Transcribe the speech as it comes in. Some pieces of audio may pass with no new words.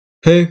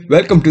Hey,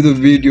 welcome to the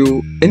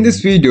video. In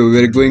this video,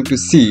 we are going to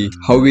see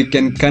how we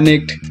can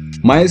connect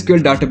MySQL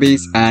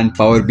database and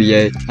Power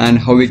BI and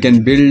how we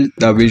can build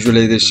the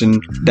visualization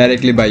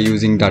directly by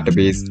using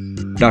database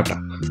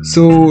data.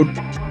 So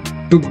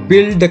to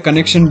build the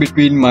connection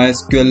between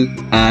MySQL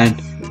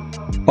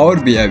and Power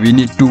BI, we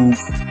need to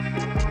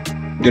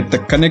get the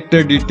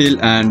connector detail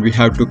and we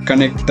have to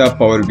connect the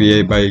Power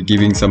BI by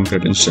giving some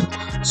credential.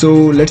 So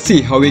let's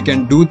see how we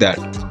can do that.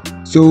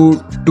 So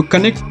to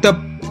connect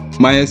the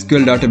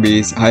MySQL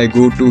database, I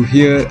go to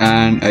here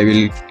and I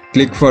will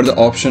click for the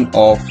option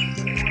of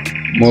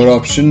more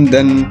option.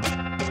 Then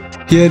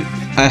here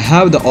I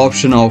have the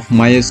option of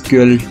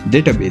MySQL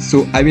database,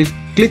 so I will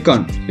click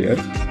on here,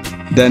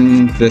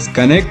 then press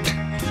connect.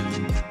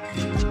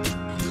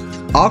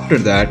 After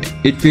that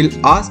it will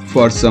ask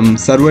for some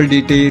server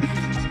detail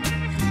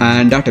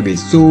and database,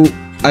 so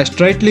I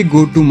straightly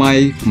go to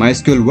my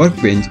MySQL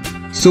workbench.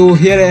 So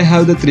here I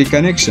have the three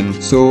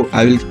connections, so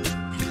I will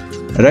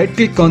right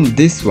click on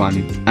this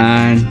one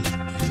and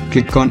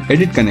click on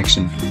edit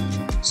connection.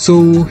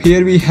 So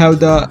here we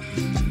have the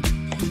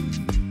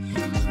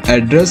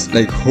address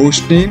like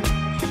host name,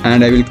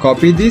 and I will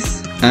copy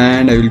this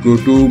and I will go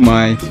to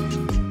my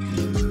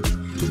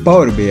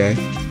Power BI.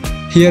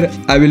 Here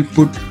I will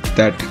put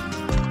that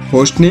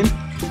host name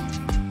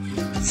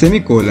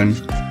semicolon,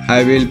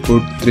 I will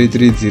put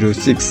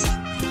 3306,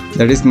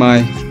 that is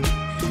my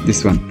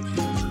this one.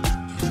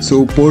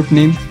 So port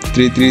name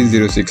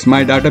 3306.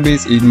 My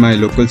database is my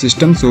local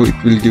system, so it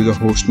will give the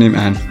host name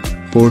and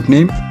port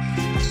name.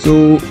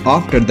 So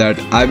after that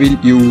I will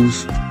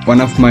use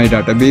one of my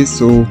database.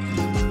 So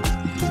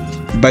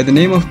by the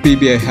name of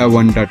PB I have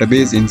one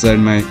database inside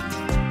my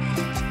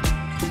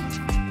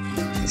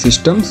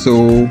system,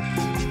 so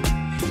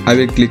I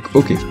will click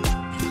OK.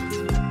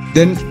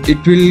 Then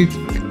it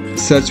will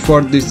search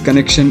for this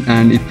connection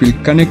and it will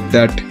connect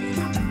that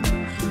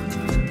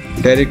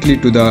directly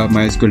to the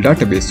MySQL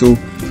database.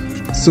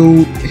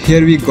 So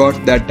here we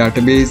got that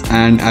database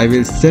and I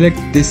will select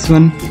this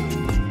one.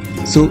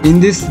 So in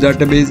this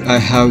database I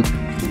have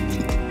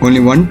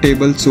only one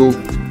table, so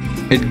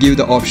it gives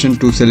the option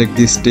to select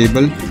this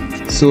table.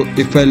 So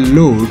if I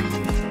load,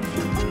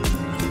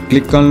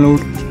 click on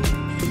load,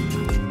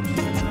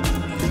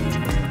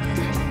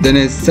 then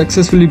I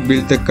successfully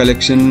built the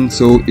collection,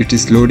 so it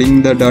is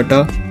loading the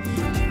data.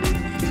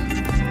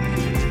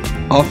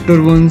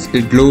 After once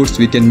it loads,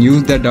 we can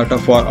use that data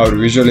for our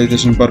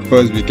visualization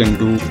purpose. We can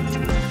do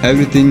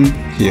everything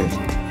here.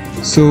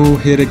 So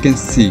here I can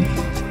see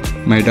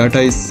my data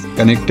is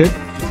connected.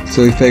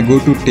 So if I go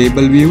to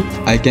table view,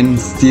 I can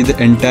see the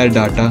entire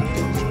data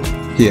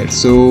here.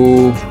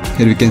 So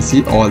here we can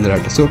see all the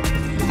data. So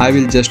I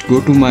will just go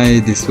to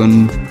my this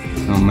one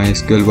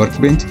MySQL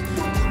workbench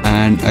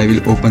and I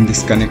will open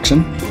this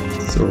connection.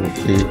 So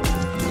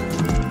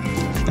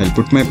I'll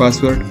put my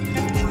password.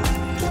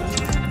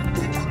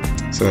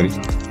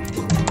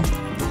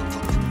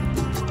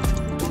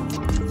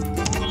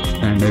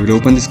 And I will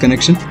open this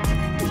connection.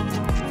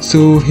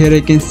 So here I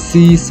can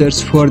see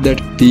search for that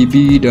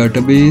PB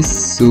database.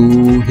 So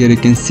here I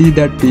can see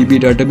that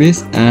PB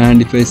database,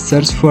 and if I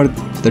search for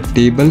the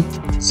table,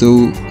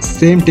 so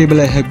same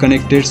table I have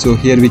connected. So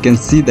here we can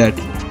see that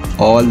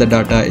all the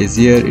data is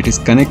here. It is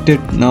connected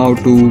now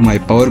to my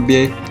Power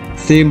BI.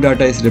 Same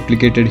data is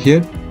replicated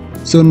here.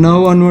 So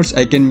now onwards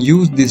I can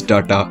use this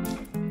data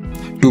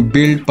to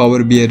build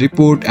Power BI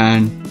report,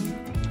 and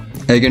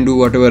I can do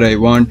whatever I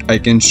want. I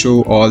can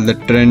show all the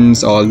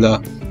trends, all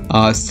the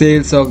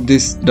sales of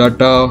this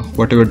data,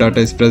 whatever data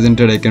is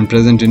presented I can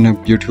present in a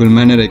beautiful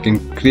manner. I can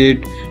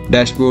create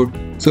dashboard.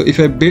 So if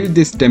I build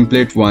this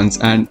template once,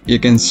 and you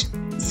can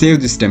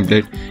save this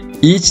template,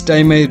 each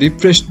time I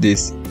refresh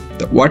this,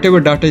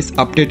 whatever data is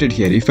updated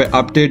here, if I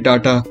update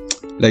data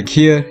like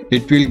here,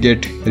 it will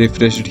get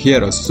refreshed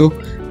here also. So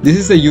this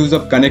is the use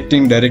of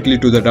connecting directly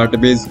to the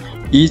database.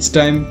 Each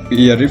time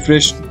we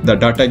refresh, the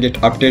data get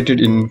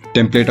updated in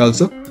template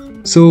also.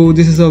 So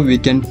this is how we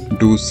can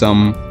do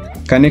some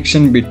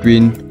connection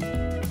between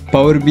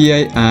Power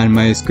BI and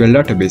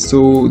MySQL database.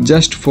 So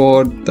just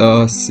for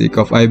the sake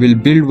of, I will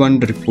build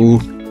one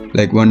report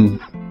like one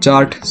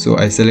chart. So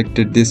I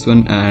selected this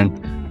one and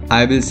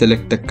I will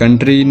select the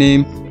country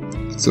name,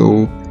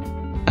 so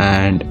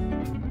and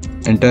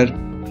enter.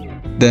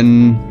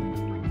 Then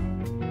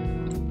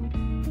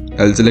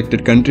I'll select the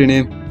country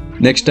name.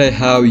 Next I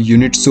have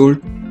unit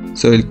sold,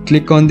 so I'll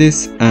click on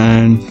this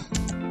and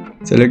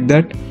select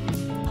that.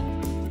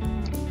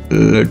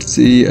 Let's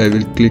see, I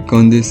will click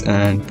on this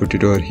and put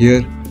it over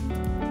here.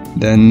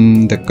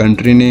 Then the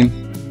country name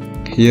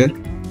here.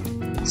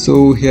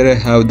 So here I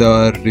have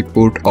the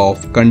report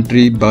of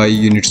country by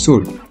unit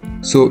sold,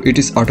 so it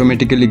is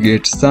automatically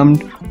gets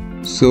summed.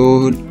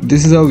 So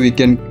this is how we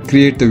can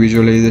create the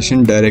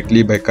visualization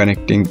directly by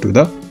connecting to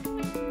the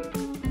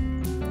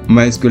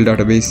MySQL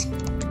database.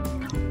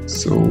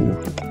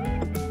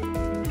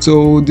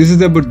 So this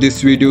is about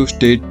this video.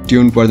 Stay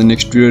tuned for the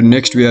next video.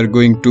 Next we are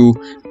going to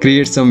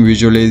create some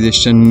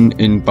visualization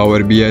in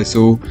Power BI.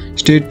 So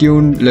stay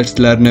tuned, let's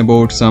learn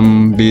about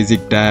some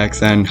basic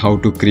tags and how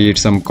to create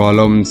some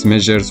columns,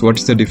 measures, what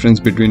is the difference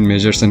between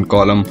measures and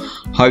column,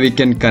 how we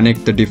can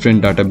connect the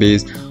different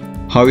database,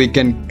 how we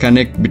can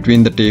connect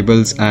between the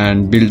tables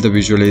and build the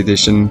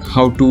visualization,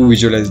 how to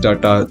visualize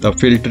data, the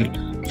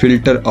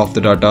filter of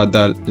the data,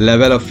 the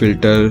level of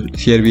filter.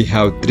 Here we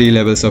have 3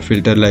 levels of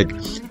filter, like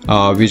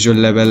visual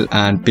level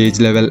and page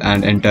level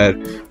and entire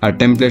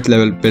template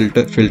level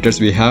filters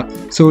we have.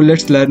 So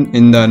let's learn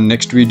in the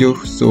next video,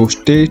 so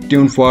stay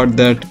tuned for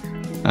that,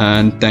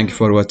 and thank you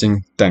for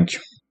watching. Thank you.